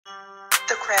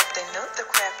the Crafting Nook, the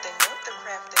Crafting Nook, the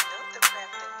Crafting Nook, the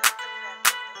Crafting Nook, the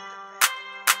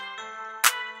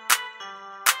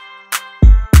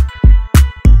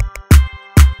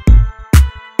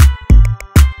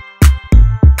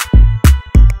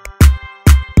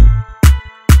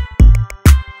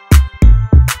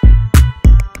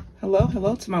Crafting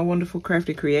Hello to my wonderful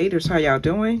crafty creators. How y'all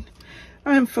doing?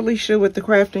 I'm Felicia with the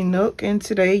Crafting Nook, and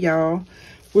today, y'all,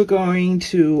 we're going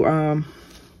to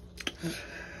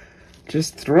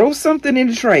just throw something in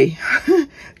the tray.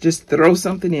 Just throw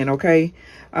something in, okay?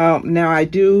 Now I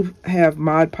do have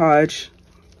Mod Podge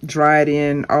dried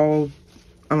in all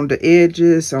on the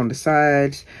edges, on the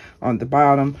sides, on the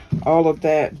bottom, all of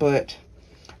that, but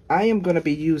I am going to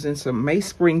be using some May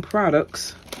Spring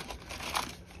products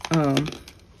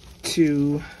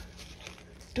to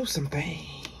do some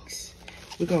things.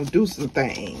 We're gonna do some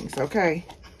things, okay?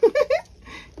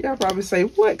 Y'all probably say,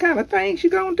 what kind of things you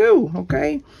gonna do?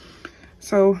 Okay,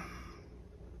 so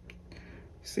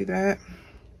see that?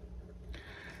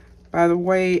 By the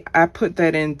way, I put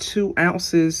that in 2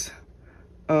 ounces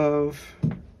of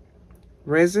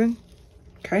resin,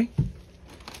 okay?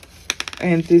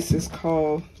 And this is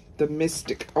called the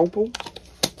Mystic Opal.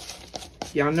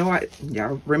 Y'all know,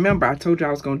 y'all remember I told you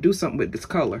I was gonna do something with this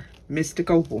color,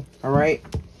 Mystic Opal. All right.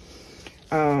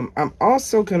 I'm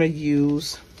also gonna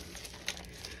use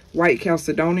white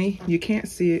chalcedony. You can't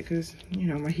see it because, you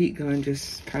know, my heat gun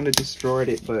just kind of destroyed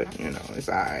it, but you know, it's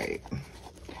all right.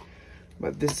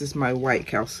 But this is my white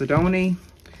chalcedony.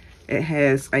 It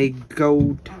has a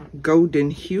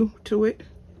golden hue to it.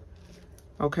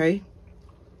 Okay,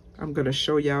 I'm gonna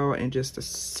show y'all in just a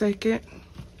second.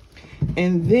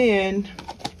 And then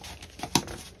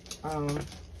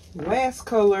last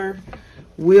color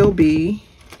will be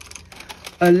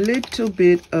a little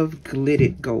bit of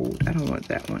glittered gold. I don't want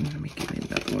that one. Let me give me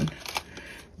another one.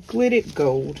 Glittered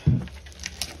gold.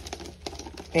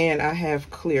 And I have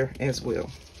clear as well.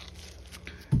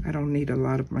 I don't need a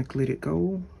lot of my glittered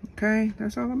gold. Okay,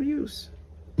 that's all I'm gonna use.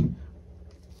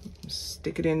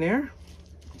 Stick it in there.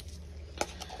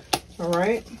 All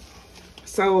right.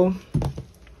 So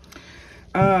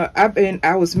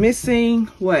I was missing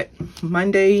what,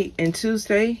 Monday and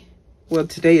Tuesday. Well,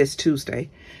 today is Tuesday.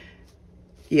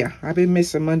 Yeah, I've been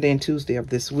missing Monday and Tuesday of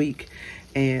this week.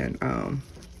 And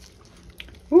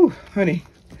ooh, honey,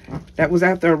 that was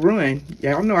after a run.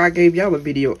 Y'all know I gave y'all a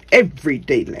video every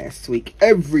day last week.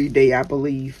 Every day, I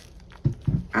believe.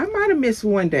 I might have missed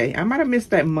one day. I might have missed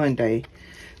that Monday.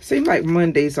 Seems like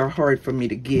Mondays are hard for me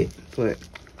to get, but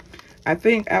I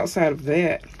think outside of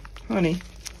that, honey,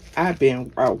 I've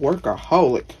been a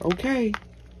workaholic, okay?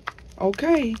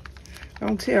 Okay.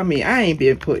 Don't tell me I ain't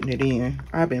been putting it in.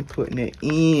 I've been putting it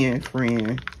in,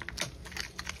 friend.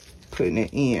 Putting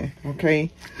it in,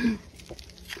 okay?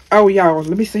 Oh, y'all,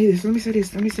 let me say this.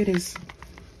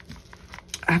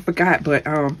 I forgot, but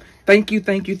thank you.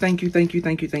 Big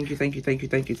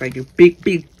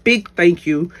thank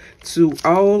you to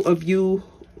all of you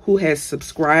who has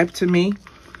subscribed to me.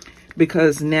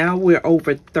 Because now we're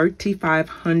over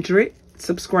 3,500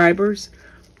 subscribers.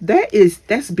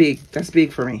 That's big. That's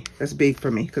big for me. That's big for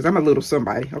me because I'm a little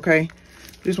somebody. Okay,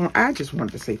 I just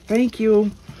wanted to say thank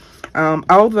you.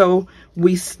 Although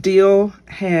we still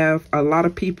have a lot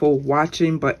of people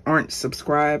watching but aren't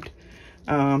subscribed.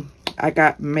 I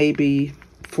got maybe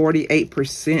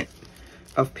 48%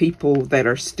 of people that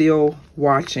are still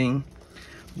watching,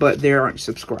 but they aren't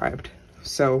subscribed.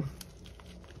 So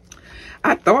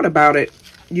I thought about it,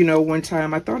 you know, one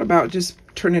time. I thought about just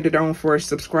turning it on for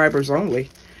subscribers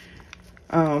only.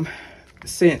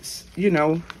 Since, you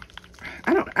know,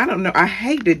 I don't know. I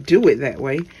hate to do it that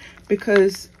way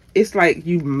because it's like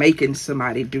you making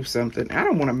somebody do something. I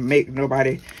don't want to make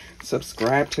nobody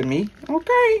subscribe to me.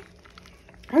 Okay.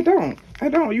 I don't.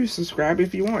 You subscribe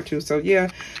if you want to. So yeah,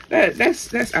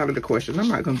 that's out of the question. I'm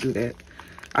not going to do that.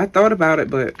 I thought about it,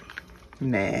 but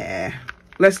nah.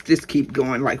 Let's just keep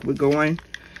going like we're going.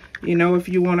 You know, if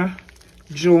you want to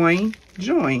join.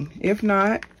 If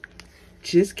not,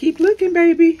 just keep looking,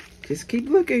 baby. Just keep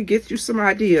looking. Get you some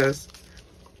ideas.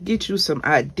 Get you some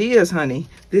ideas, honey.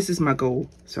 This is my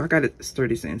goal. So I got to stir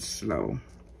this in slow.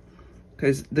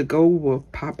 Because the gold will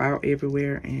pop out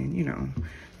everywhere. And, you know,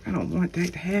 I don't want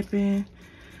that to happen.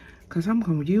 Because I'm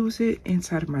going to use it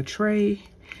inside of my tray.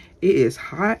 It is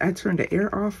hot. I turned the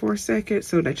air off for a second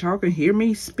so that y'all can hear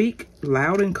me speak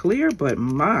loud and clear. But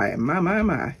my.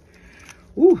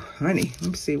 Ooh, honey. Let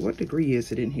me see. What degree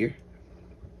is it in here?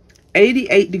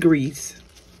 88 degrees.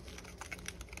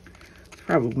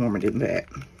 Probably warmer than that.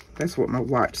 That's what my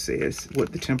watch says.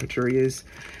 What the temperature is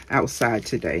outside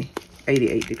today.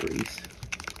 88 degrees.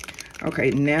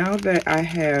 Okay, now that I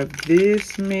have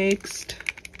this mixed,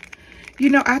 you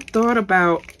know, I thought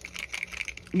about,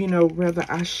 you know, whether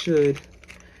I should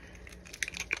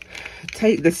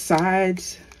take the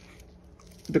sides,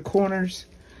 the corners,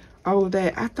 all of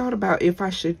that. I thought about if I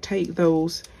should take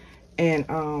those and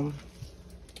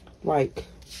like,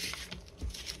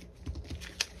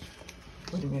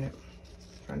 wait a minute,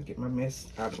 I'm trying to get my mess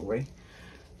out of the way.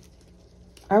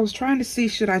 I was trying to see,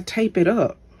 should I tape it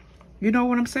up? You know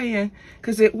what I'm saying?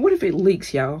 Because what if it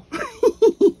leaks, y'all?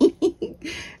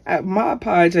 Mod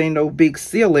Podge ain't no big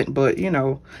sealant, but you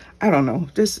know, I don't know.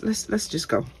 Just let's just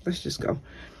go. Let's just go.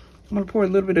 I'm gonna pour a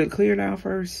little bit of the clear down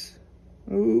first.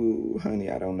 Ooh,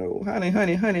 honey, I don't know. Honey,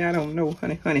 I don't know.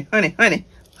 Honey, I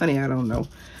don't know.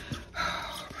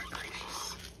 Oh my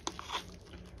gracious.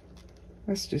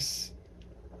 Let's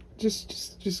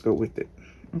just go with it.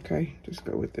 Okay, just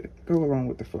go with it. Go along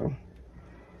with the flow.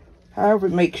 However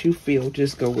it makes you feel,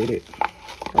 just go with it.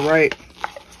 All right.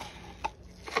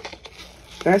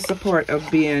 That's the part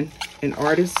of being an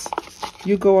artist.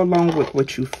 You go along with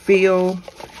what you feel.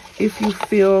 If you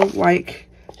feel like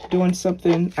doing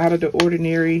something out of the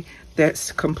ordinary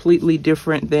that's completely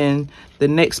different than the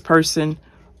next person,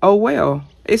 oh well,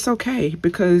 it's okay,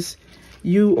 because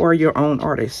you are your own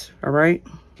artist. All right.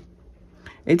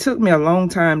 It took me a long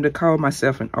time to call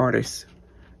myself an artist.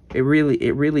 It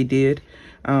really did.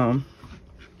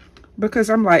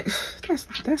 Because I'm like,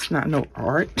 that's not no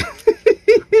art.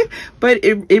 But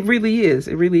it really is.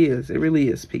 It really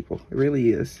is, people. It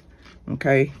really is.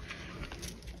 Okay.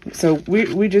 So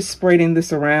we're just spreading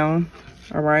this around.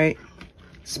 All right.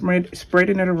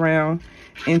 Spreading it around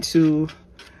into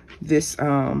this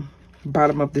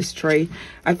bottom of this tray.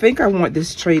 I think I want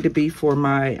this tray to be for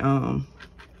my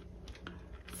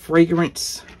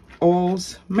fragrance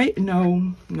oils.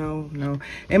 No.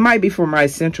 It might be for my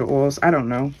essential oils. I don't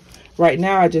know. Right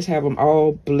now, I just have them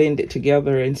all blended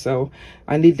together, and so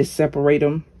I need to separate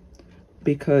them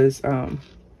because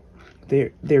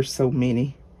there's so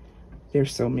many.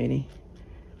 There's so many,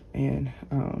 and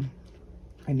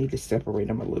I need to separate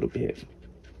them a little bit.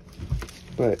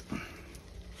 But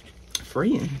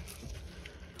friend,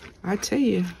 I tell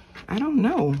you, I don't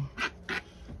know.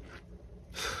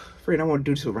 Friend, I want to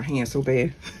do this with my hands so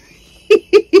bad.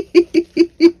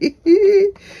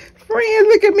 Friend,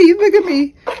 look at me. Look at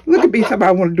me. Talking about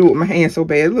I want to do it with my hands so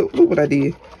bad. Look what I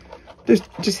did.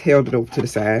 Just held it over to the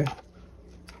side.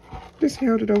 Just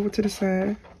held it over to the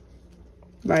side.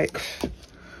 Like,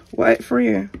 what,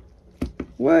 friend?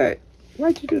 What?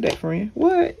 Why'd you do that, friend?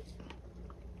 What?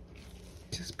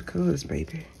 Just because,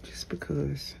 baby. Just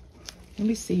because. Let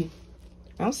me see.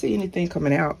 I don't see anything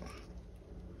coming out.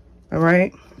 All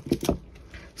right.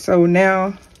 So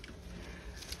now,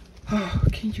 oh,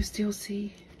 can you still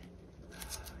see?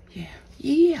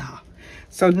 Yeah.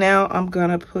 So now I'm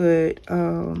gonna put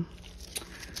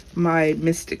my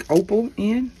Mystic Opal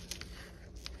in.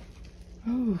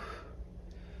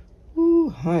 Ooh,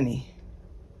 honey,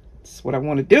 that's what I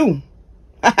want to do.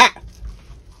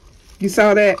 You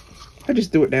saw that? I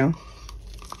just threw it down.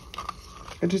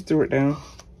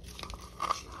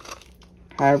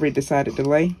 However it decided to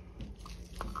lay,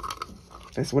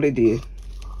 that's what it did.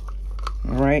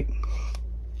 All right.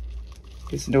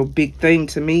 It's no big thing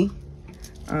to me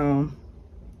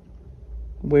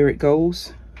where it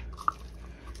goes.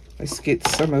 Let's get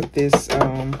some of this.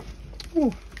 Oh,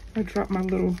 I dropped my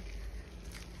little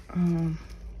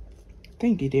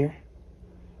thingy there.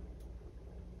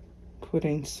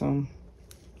 Putting some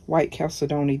white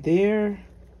chalcedony there.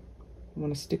 I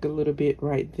want to stick a little bit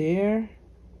right there.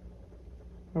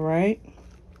 All right.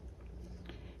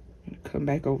 Come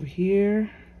back over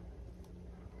here.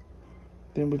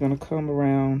 Then we're going to come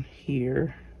around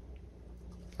here.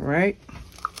 All right.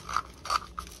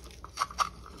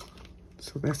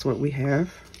 So that's what we have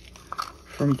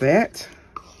from that.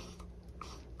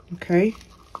 Okay.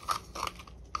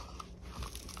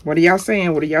 What are y'all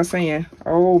saying? What are y'all saying?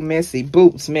 Oh, messy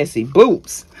boots, messy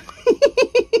boots.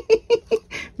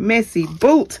 Messy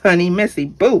boots, honey, messy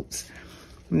boots.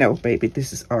 No, baby,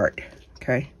 this is art.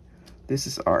 Okay. This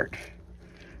is art.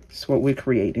 It's what we're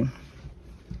creating.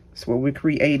 It's what we're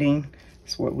creating.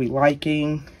 It's what we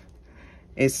liking.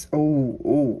 It's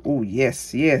oh,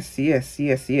 yes.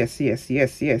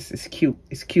 It's cute.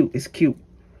 It's cute.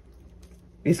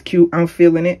 I'm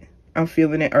feeling it.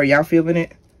 Are y'all feeling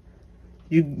it?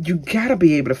 You gotta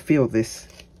be able to feel this.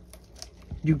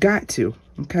 You got to,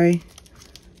 okay?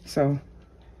 So,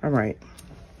 all right.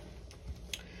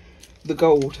 The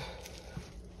gold.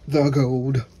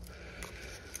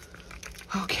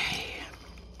 Okay.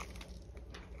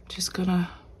 Just gonna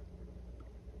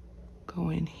go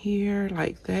in here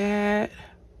like that.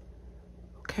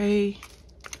 Okay.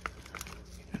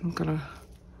 And I'm gonna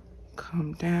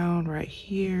come down right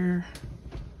here.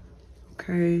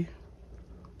 Okay.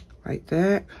 Like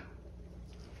that.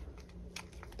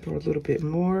 Throw a little bit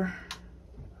more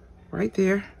right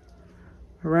there.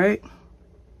 All right.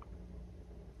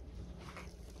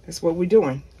 That's what we're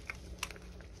doing.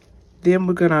 Then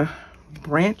we're gonna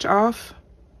branch off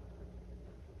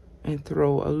and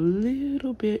throw a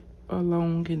little bit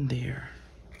along in there.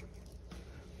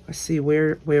 Let's see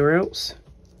where else?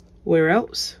 Where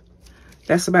else?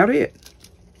 That's about it.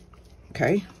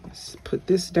 Okay, let's put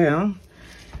this down.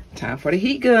 Time for the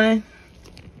heat gun.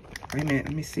 Wait a minute,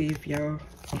 let me see if y'all,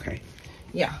 okay.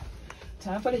 Yeah,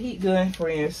 time for the heat gun,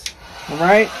 friends. All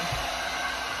right.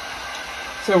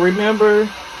 So remember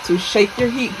to shake your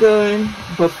heat gun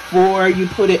before you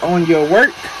put it on your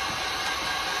work.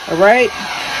 All right.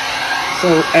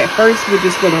 So at first we're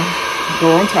just gonna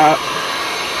go on top.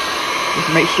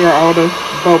 Just make sure all the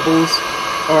bubbles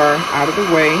are out of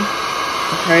the way.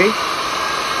 Okay.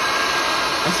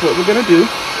 That's what we're gonna do.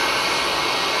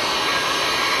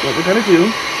 What we're gonna do.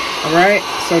 All right.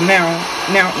 So now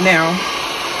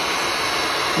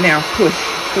push,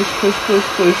 push, push, push,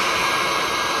 push,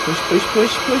 push, push,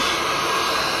 push, push,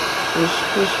 push,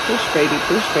 push, push, baby,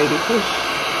 push, baby, push.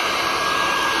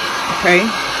 Okay.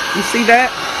 You see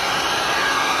that?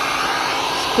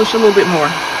 Just push a little bit more.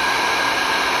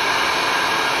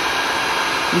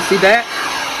 You see that?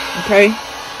 Okay.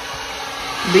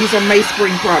 These are May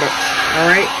Spring products.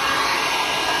 All right.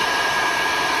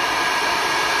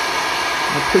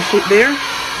 I'll push it there.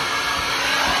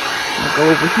 I'll go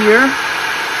over here.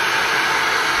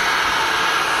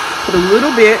 Put a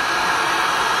little bit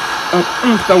of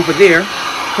oomph over there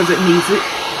because it needs it.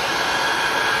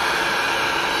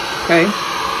 Okay.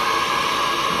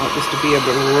 I want this to be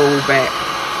able to roll back.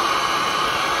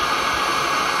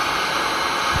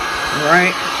 All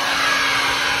right.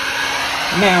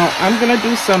 Now I'm gonna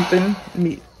do something. Let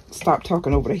me stop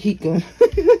talking over the heat gun.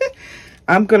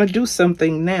 I'm gonna do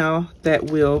something now that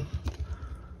will,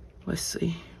 let's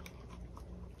see.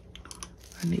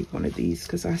 I need one of these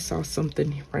because I saw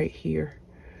something right here.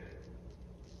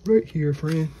 Right here,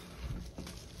 friend.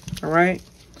 All right.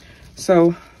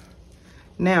 So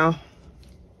now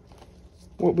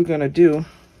what we're gonna do.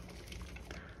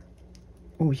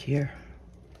 Oh yeah.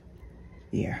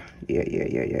 Yeah.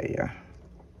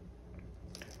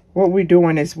 What we're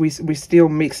doing is we still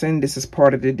mixing. This is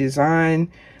part of the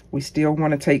design. We still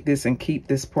want to take this and keep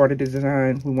this part of the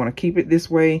design. We want to keep it this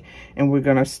way, and we're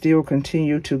going to still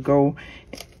continue to go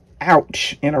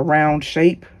ouch in a round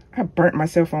shape. I burnt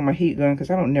myself on my heat gun because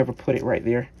I don't never put it right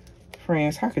there.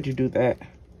 Friends, how could you do that?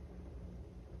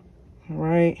 All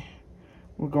right.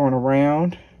 We're going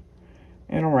around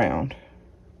and around.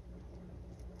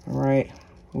 All right.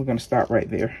 We're going to stop right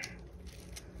there.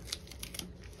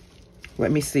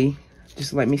 Let me see.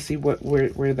 Just let me see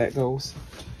where that goes.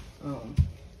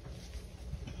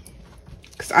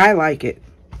 Because I like it.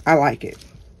 I like it.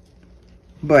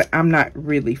 But I'm not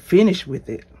really finished with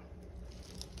it.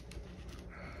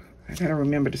 I gotta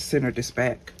remember to center this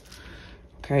back.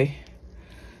 Okay.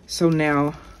 So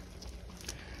now,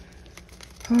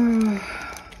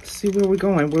 let's see where we're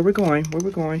going. Where we're going. Where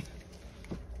we're going.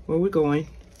 Where we're going.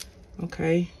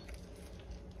 Okay.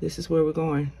 This is where we're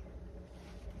going.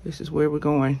 This is where we're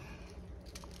going.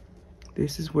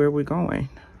 This is where we're going.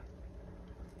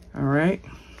 All right.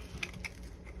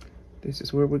 This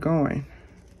is where we're going.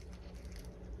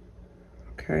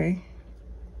 Okay.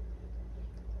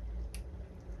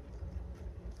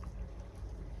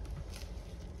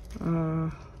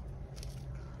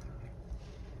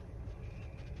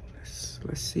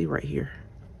 Let's see right here.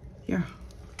 Yeah.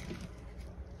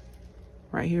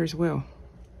 Right here as well.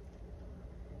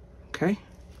 Okay.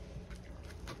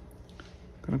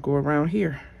 Gonna go around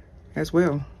here as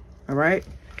well. All right.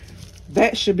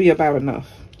 That should be about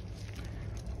enough.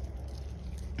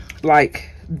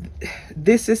 Like,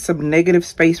 this is some negative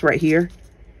space right here.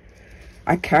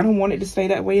 I kind of want it to stay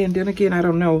that way, and then again, I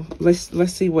don't know. Let's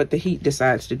see what the heat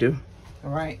decides to do.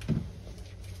 All right.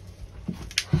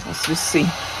 Let's just see.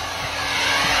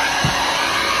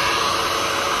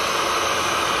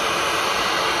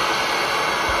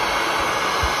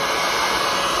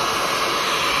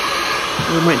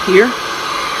 We went here.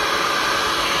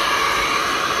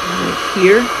 We went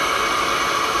here.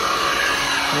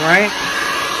 All right.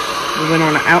 We went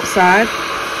on the outside.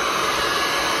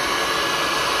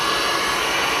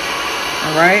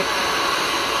 All right.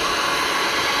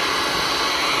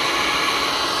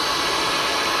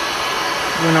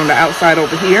 Went on the outside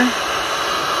over here.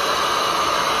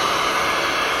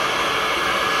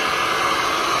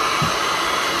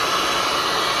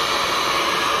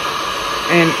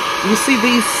 And you see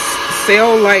these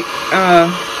cell-like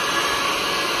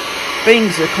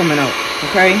things are coming up,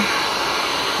 okay?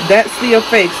 That's the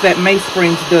effects that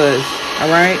Mainsprings does, all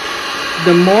right?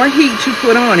 The more heat you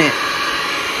put on it,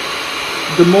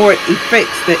 the more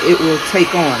effects that it will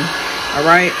take on, all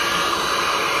right?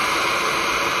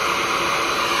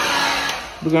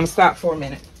 We're gonna stop for a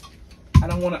minute. I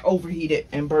don't want to overheat it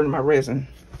and burn my resin,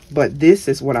 but this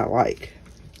is what I like.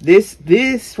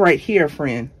 This right here,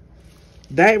 friend,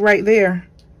 that right there.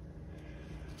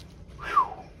 Whew.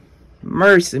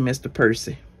 Mercy, Mr.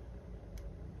 Percy.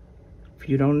 If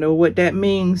you don't know what that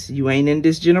means, you ain't in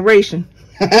this generation.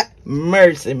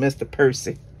 Mercy, Mr.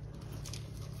 Percy.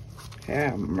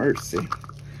 Have mercy.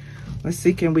 Let's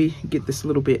see, can we get this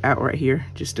little bit out right here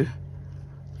just to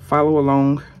follow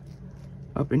along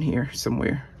up in here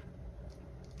somewhere.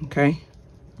 Okay,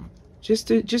 just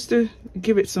to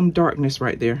give it some darkness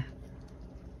right there.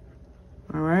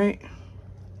 All right,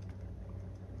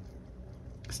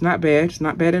 it's not bad. It's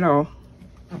not bad at all.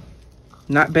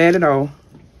 Not bad at all.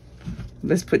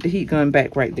 Let's put the heat gun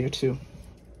back right there too.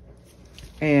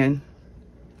 And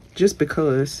just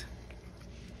because,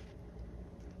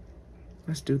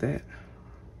 let's do that.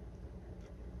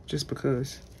 Just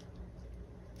because.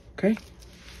 Okay.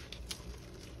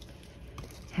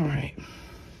 All right.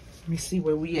 Let me see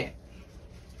where we at.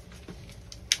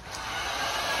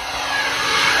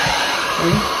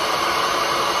 Okay.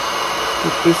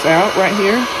 Get this out right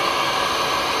here.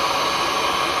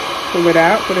 Pull it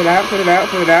out, put it out, put it out,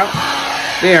 put it out.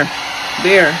 There,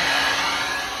 there.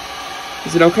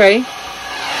 Is it okay?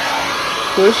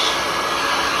 Push,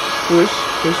 push,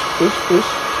 push, push, push,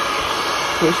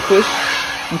 push, push.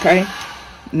 Okay.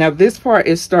 Now this part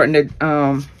is starting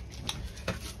to,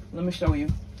 let me show you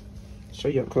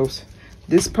up close.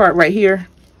 This part right here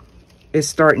is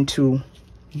starting to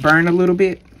burn a little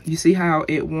bit. You see how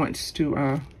it wants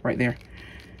to, right there.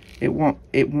 It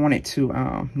wanted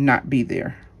to not be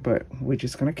there, but we're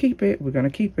just gonna keep it. We're gonna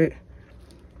keep it.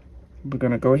 We're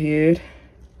gonna go ahead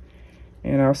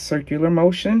in our circular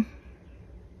motion.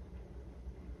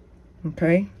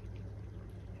 Okay.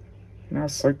 In our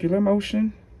circular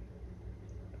motion.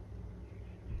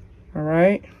 All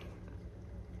right.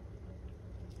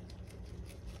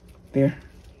 There.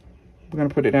 We're gonna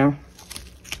put it down.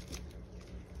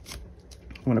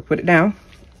 I'm gonna put it down.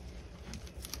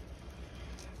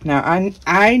 Now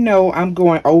I know I'm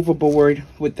going overboard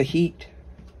with the heat,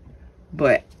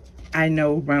 but I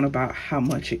know round about how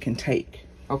much it can take,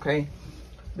 okay?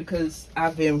 Because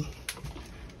I've been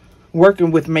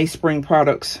working with Mainspring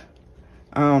products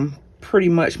pretty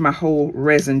much my whole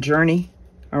resin journey,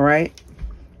 all right?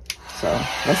 So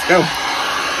let's go.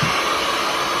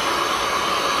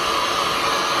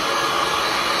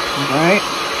 All right.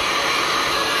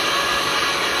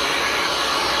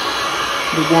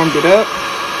 We warmed it up.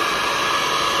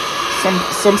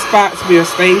 Some spots will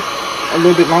stay a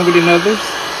little bit longer than others.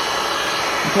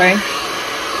 Okay.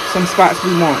 Some spots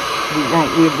we won't.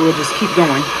 We'll just keep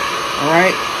going. All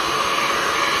right.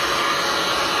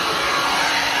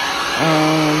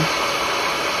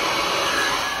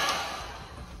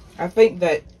 I think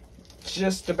that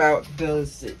just about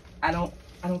does it. I don't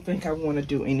think I want to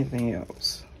do anything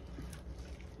else.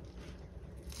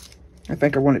 I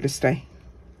think I want it to stay.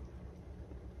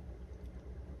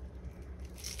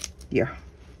 Yeah.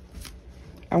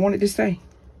 I want it to stay.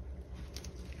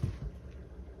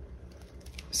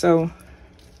 So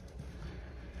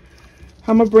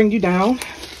I'm gonna bring you down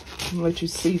and let you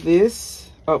see this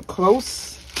up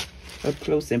close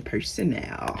and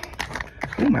personal.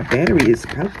 Oh, my battery is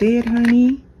about dead,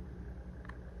 honey.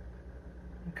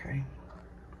 Okay.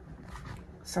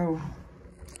 So,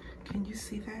 can you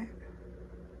see that?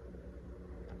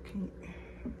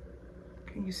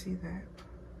 Can you see that?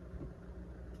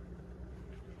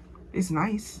 It's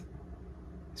nice.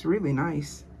 It's really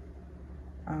nice.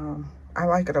 I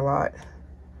like it a lot.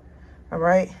 All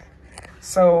right.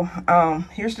 So,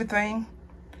 here's the thing.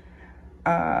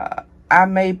 I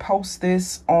may post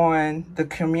this on the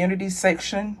community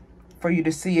section for you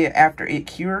to see it after it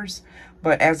cures.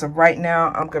 But as of right now,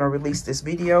 I'm going to release this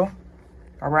video.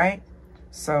 All right.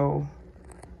 So,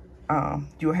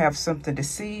 you'll have something to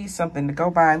see, something to go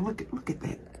by. Look at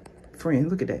that, friend.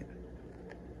 Look at that.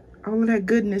 All of that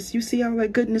goodness. You see all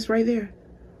that goodness right there?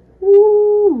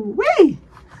 Ooh, wee!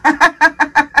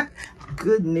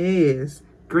 Goodness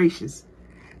gracious.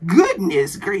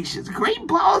 Goodness gracious. Great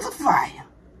balls of fire.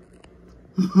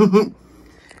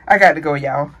 I got to go,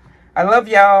 y'all. I love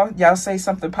y'all. Y'all say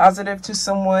something positive to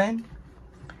someone.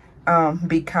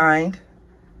 Be kind.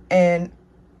 And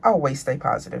always stay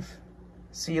positive.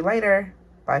 See you later.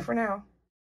 Bye for now.